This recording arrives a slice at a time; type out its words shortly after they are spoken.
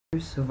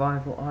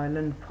Survival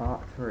Island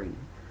Part 3.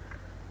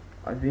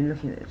 I've been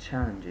looking at the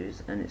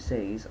challenges and it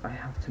says I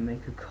have to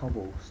make a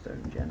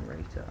cobblestone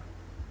generator.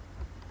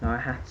 Now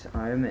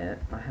I admit,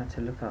 I had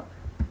to look up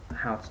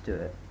how to do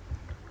it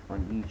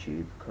on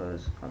YouTube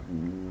because I've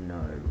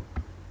no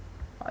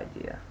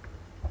idea.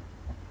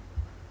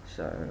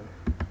 So,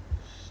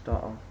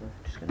 start off with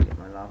just going to get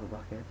my lava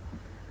bucket.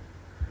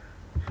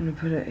 I'm going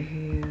to put it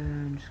here,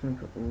 I'm just going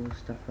to put all the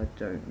stuff I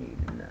don't need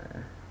in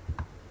there.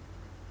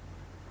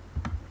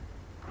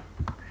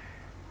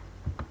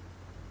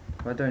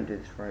 If I don't do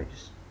this right,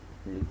 just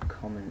leave a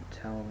comment,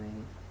 tell me.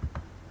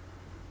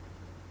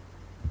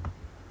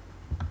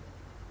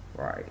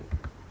 Right.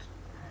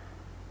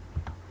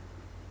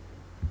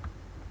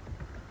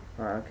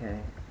 Right, okay.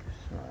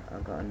 So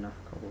I've got enough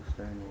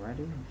cobblestone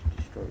already. Just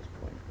destroy this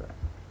point, but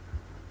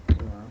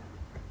well.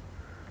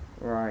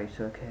 Right,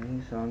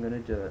 okay, so I'm gonna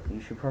do it. You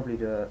should probably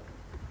do it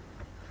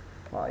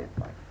 5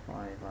 by 5,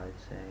 I'd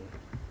say.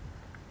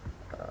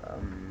 Do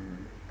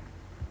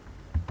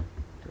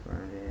it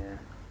around here.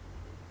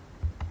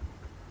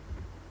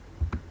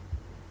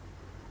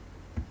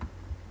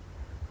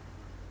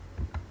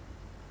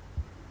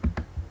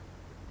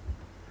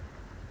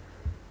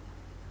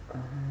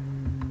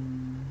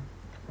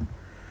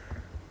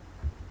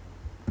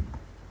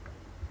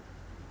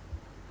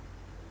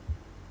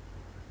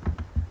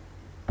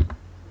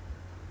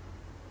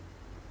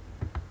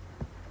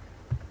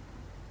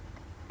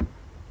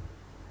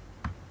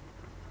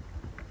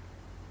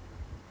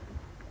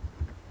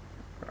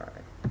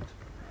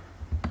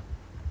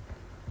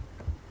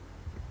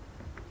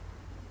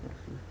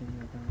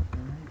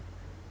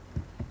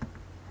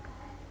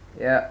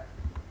 Yeah.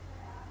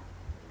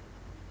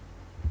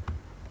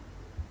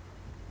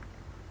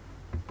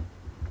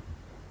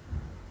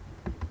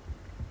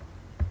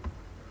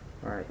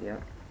 Right, yeah,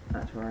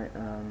 that's right.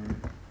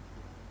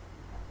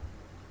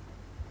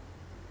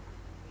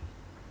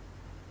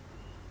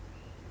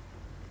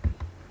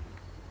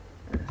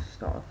 Let's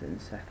start off in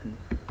the second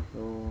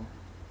floor.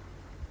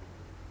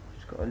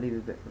 Just got to leave a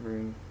bit of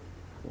room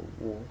for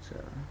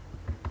water.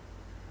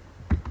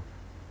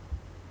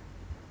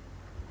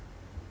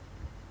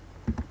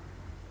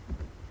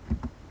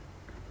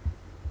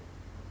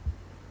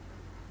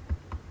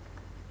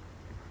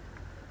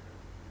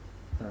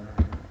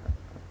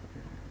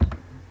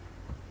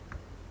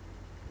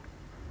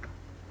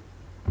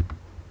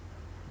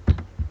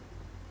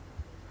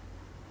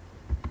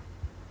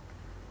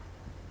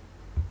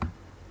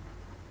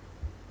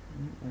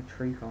 My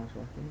tree farm's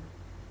working.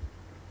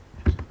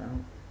 Just about.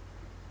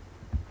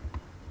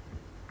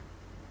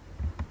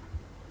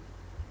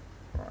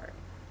 Right.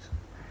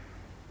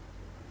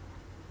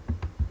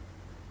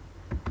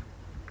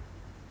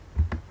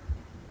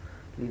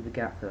 Leave a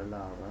gap for the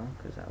lava,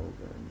 because that will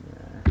go in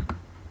there.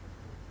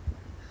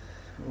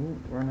 Oh,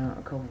 run out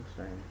of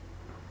cobblestone.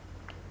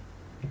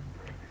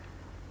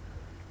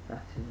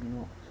 That is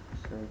not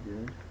so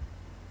good.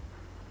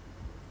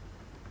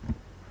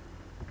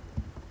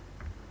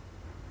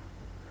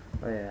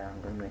 Oh yeah,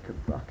 I'm going to make a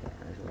bucket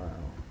as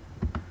well.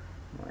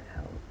 Might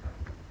help.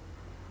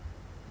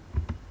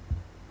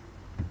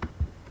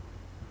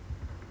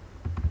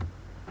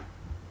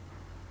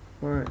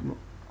 Right,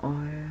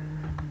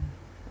 iron.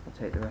 I'll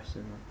take the rest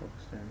of my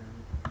cobblestone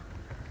out.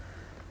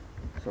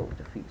 Sort of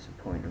defeats the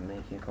point of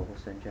making a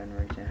cobblestone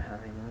generator and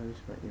having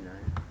those, but you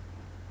know.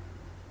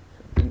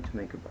 So I need to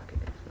make a bucket.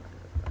 So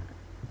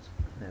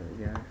there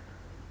we go.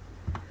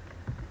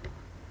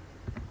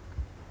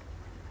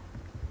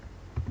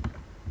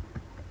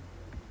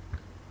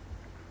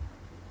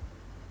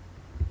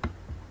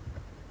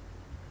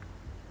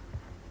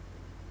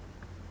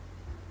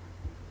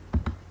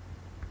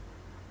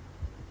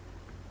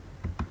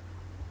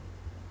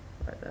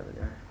 There we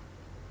go.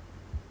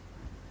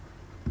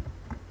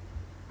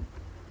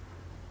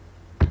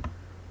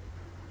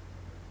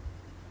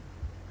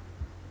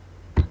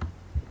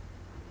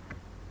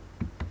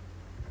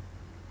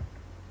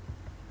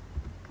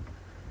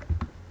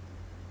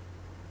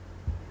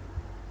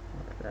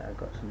 Right there, I've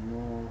got some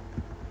more.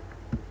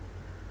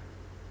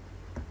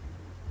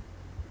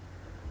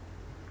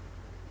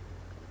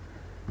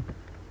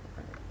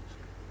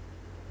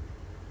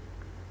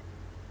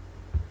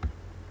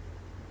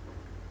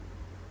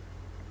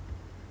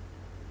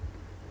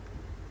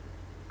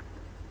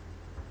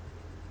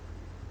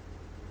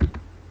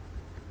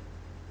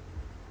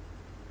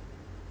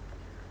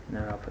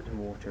 Now I'll put some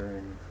water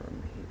in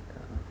from here.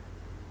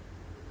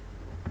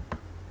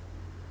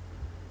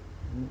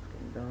 It's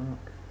getting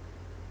dark.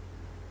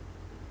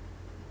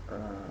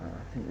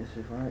 I think this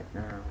is right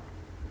now.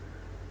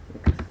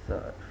 Look at the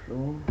third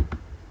floor.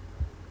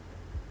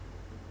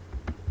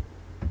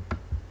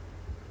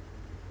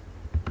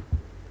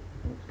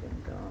 It's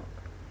getting dark.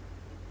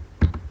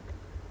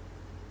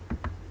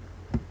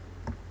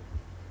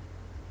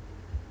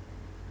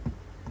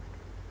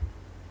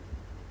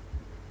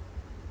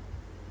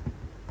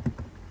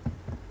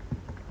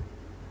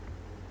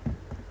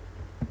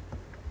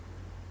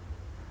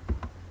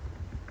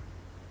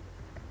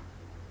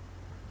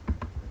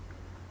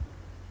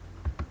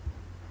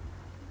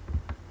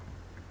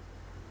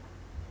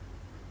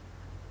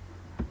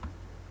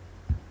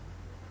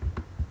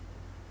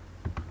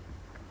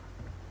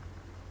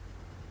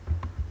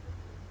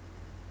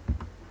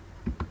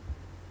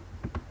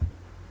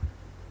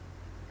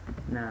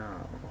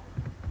 now.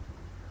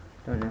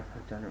 Don't know if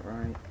I've done it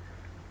right.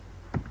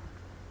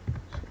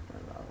 Let's get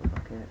my lava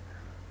bucket.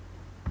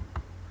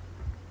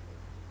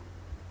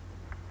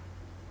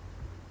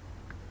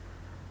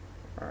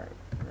 Alright,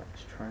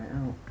 let's try it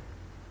out.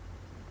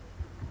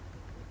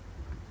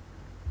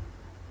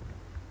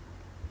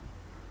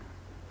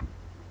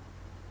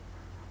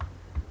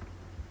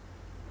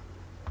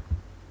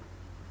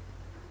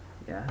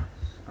 Yes,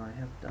 I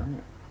have done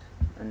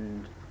it.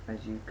 And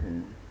as you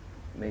can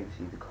maybe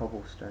see, the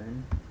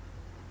cobblestone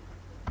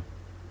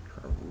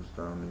travels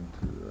down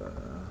into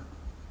there.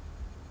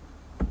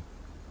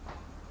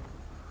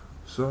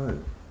 So,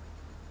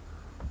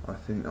 I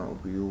think that will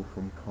be all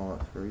from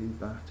part 3.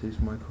 That is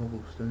my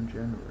cobblestone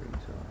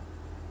generator.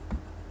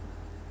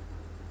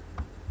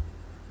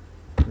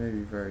 Maybe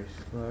very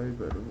slow,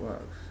 but it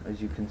works.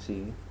 As you can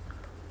see,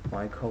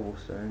 my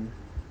cobblestone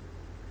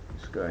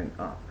is going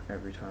up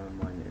every time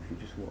I mine it if you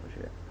just watch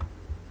it.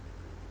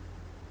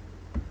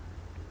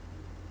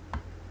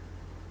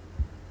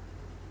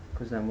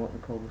 Because then what the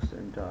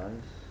cobblestone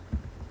does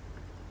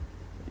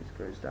is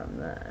goes down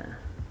there.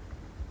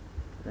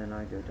 Then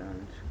I go down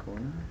to the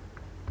corner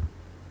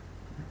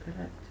and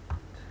collect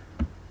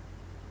it.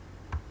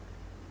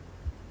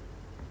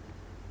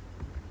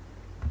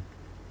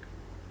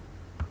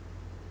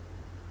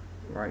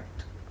 Right,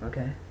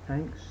 okay,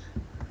 thanks.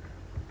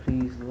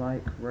 Please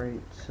like,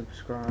 rate,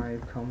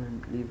 subscribe,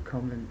 comment, leave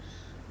comments.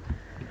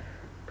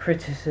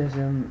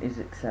 Criticism is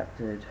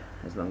accepted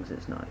as long as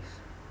it's nice.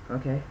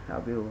 Okay,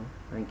 that'll be all.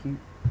 Thank you.